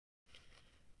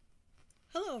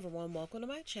Hello everyone, welcome to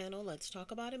my channel, Let's Talk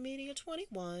About It Media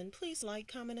 21. Please like,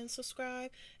 comment, and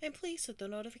subscribe, and please hit the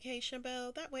notification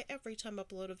bell. That way every time I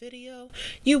upload a video,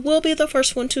 you will be the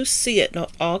first one to see it. Now,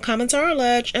 all comments are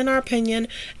alleged, in our opinion,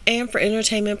 and for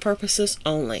entertainment purposes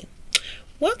only.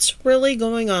 What's really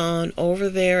going on over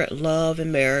there at Love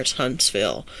and Marriage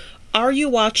Huntsville? Are you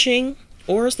watching,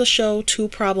 or is the show too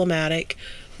problematic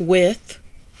with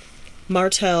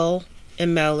Martell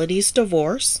and Melody's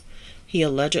divorce? He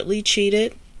allegedly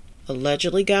cheated,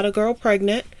 allegedly got a girl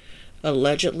pregnant,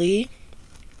 allegedly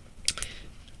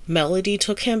Melody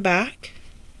took him back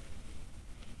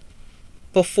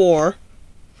before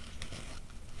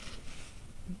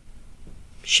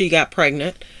she got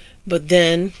pregnant, but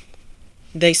then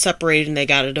they separated and they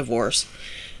got a divorce.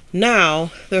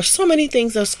 Now, there's so many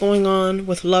things that's going on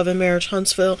with Love and Marriage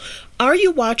Huntsville. Are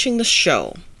you watching the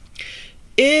show?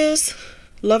 Is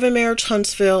Love and Marriage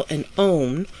Huntsville and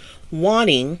OWN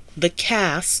wanting the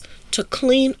cast to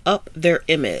clean up their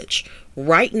image?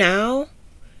 Right now,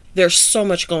 there's so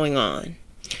much going on.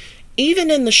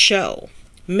 Even in the show,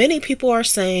 many people are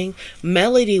saying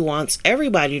Melody wants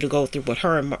everybody to go through what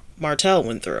her and Martell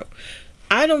went through.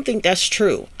 I don't think that's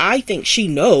true. I think she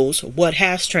knows what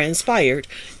has transpired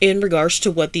in regards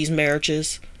to what these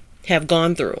marriages have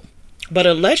gone through. But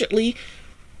allegedly,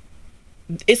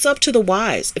 it's up to the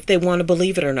wise if they want to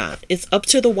believe it or not. It's up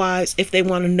to the wise if they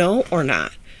want to know or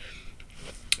not.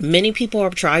 Many people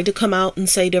have tried to come out and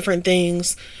say different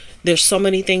things. There's so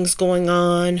many things going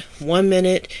on. 1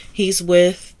 minute he's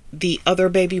with the other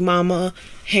baby mama,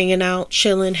 hanging out,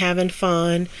 chilling, having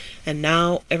fun. And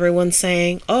now everyone's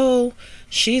saying, oh,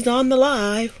 she's on the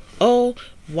live. Oh,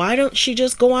 why don't she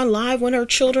just go on live when her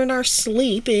children are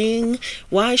sleeping?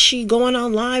 Why is she going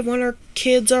on live when her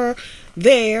kids are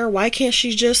there? Why can't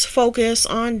she just focus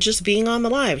on just being on the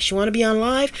live? If you want to be on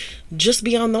live, just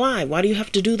be on the live. Why do you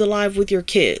have to do the live with your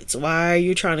kids? Why are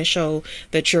you trying to show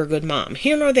that you're a good mom?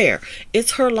 Here nor there.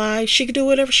 It's her live. She can do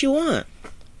whatever she wants.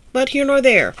 But here nor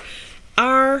there.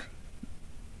 Are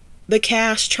the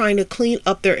cast trying to clean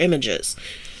up their images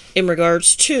in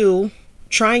regards to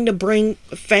trying to bring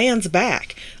fans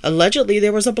back? Allegedly,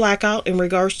 there was a blackout in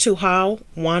regards to how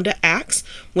Wanda acts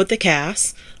with the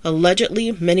cast.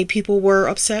 Allegedly, many people were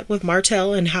upset with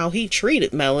Martell and how he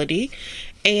treated Melody.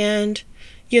 And,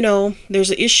 you know,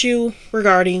 there's an issue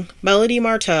regarding Melody,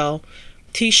 Martell,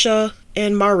 Tisha,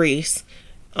 and Maurice.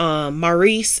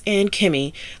 Maurice and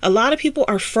Kimmy. A lot of people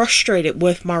are frustrated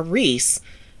with Marceau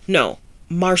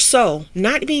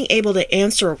not being able to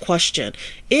answer a question.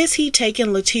 Is he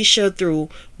taking Letitia through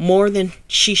more than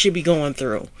she should be going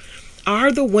through?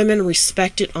 Are the women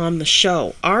respected on the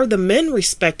show? Are the men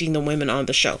respecting the women on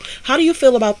the show? How do you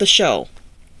feel about the show?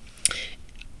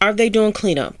 Are they doing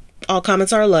cleanup? All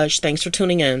comments are alleged. Thanks for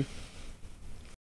tuning in.